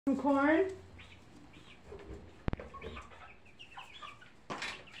Some corn.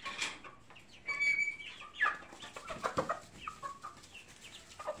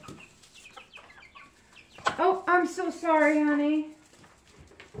 Oh, I'm so sorry, honey.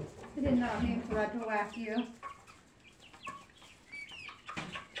 I did not mean for that to whack you.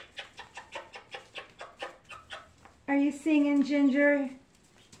 Are you singing, Ginger?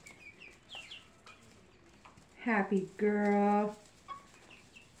 Happy girl.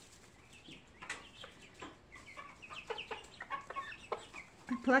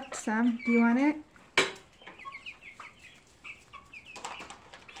 I plucked some. Do you want it?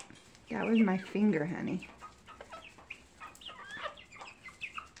 That was my finger, honey.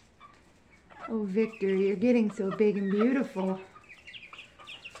 Oh, Victor, you're getting so big and beautiful.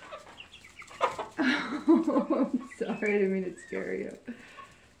 Oh, I'm sorry. I didn't mean to scare you.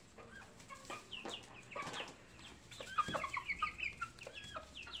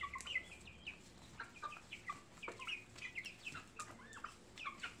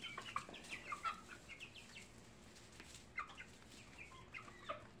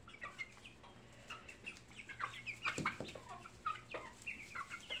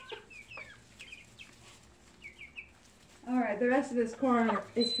 Alright, the rest of this corn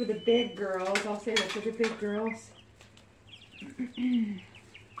is for the big girls. I'll save it for the big girls. We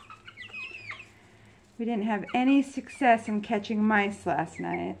didn't have any success in catching mice last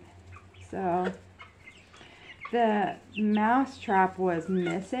night. So the mouse trap was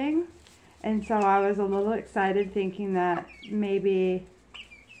missing. And so I was a little excited thinking that maybe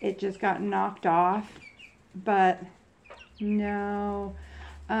it just got knocked off. But no.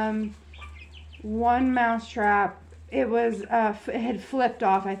 One mouse trap, it had flipped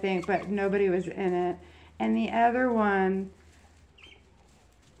off, I think, but nobody was in it. And the other one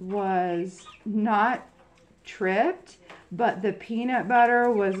was not tripped, but the peanut butter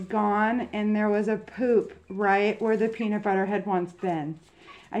was gone and there was a poop right where the peanut butter had once been.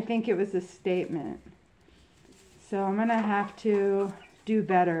 I think it was a statement. So I'm gonna have to do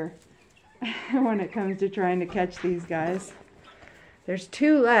better when it comes to trying to catch these guys. There's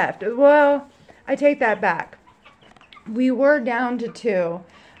 2 left. Well, I take that back. We were down to 2,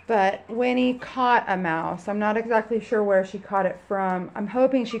 but Winnie caught a mouse. I'm not exactly sure where she caught it from. I'm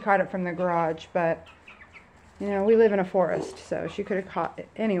hoping she caught it from the garage, but you know, we live in a forest, so she could have caught it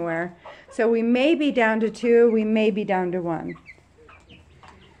anywhere. So we may be down to 2, we may be down to 1.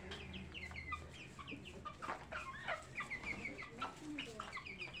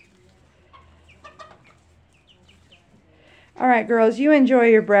 All right, girls, you enjoy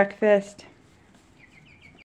your breakfast.